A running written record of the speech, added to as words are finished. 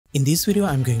In this video,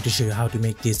 I'm going to show you how to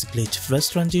make this glitch flush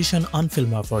transition on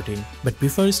Filmora 14. But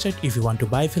before we start, if you want to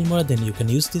buy Filmora, then you can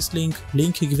use this link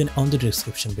given on the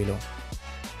description below.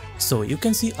 So you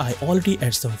can see I already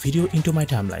add some video into my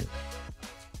timeline.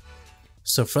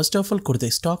 So first of all, go to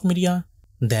the stock media,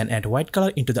 then add white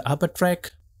color into the upper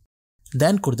track,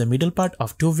 then go to the middle part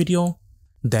of 2 video,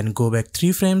 then go back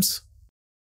 3 frames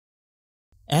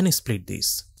and split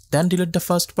this. Then delete the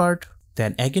first part,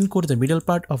 then again go to the middle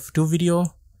part of 2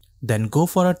 video, then go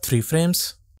forward 3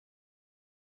 frames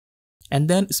and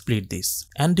then split this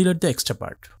and delete the extra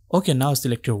part. Okay, now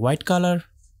select your white color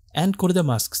and go to the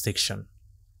mask section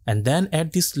and then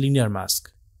add this linear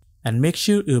mask and make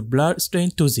sure your blur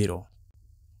strain to 0.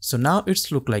 So now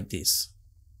it's look like this.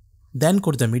 Then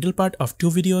go to the middle part of 2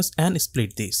 videos and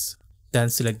split this. Then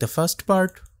select the first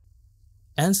part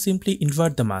and simply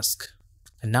invert the mask.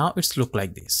 And now it's look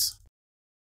like this.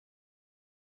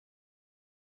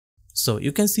 So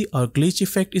you can see our glitch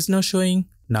effect is now showing.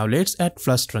 Now let's add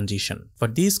flush transition. For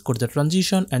this, go to the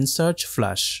transition and search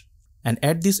flush. And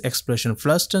add this expression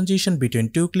flush transition between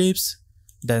 2 clips.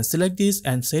 Then select this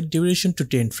and set duration to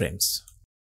 10 frames.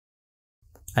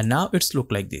 And now it's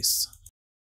look like this.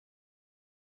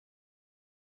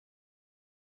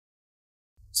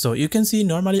 So you can see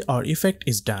normally our effect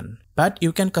is done, but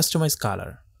you can customize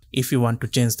color. If you want to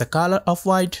change the color of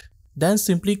white, then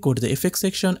simply go to the effect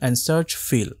section and search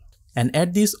fill and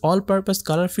add this all-purpose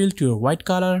color fill to your white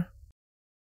color.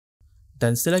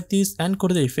 Then select this and go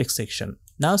to the effect section.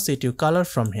 Now set your color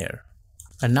from here.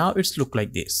 And now it's look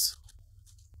like this.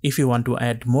 If you want to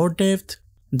add more depth,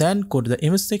 then go to the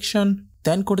image section,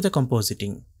 then go to the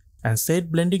compositing and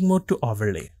set blending mode to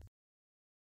overlay.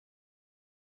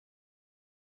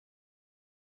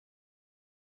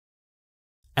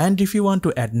 And if you want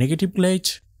to add negative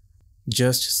glitch,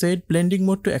 just set blending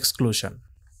mode to exclusion.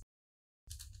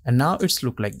 And now it's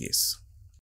look like this.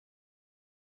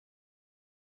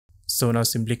 So now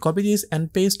simply copy this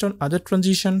and paste on other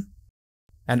transition,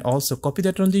 and also copy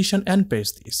the transition and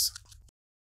paste this.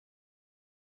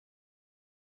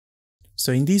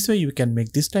 So in this way you can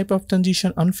make this type of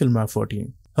transition on Filmora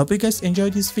 14. Hope you guys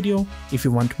enjoyed this video. If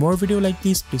you want more video like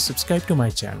this, please subscribe to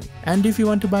my channel. And if you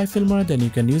want to buy Filmora, then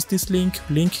you can use this link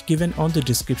given on the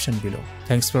description below.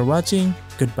 Thanks for watching.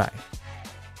 Goodbye.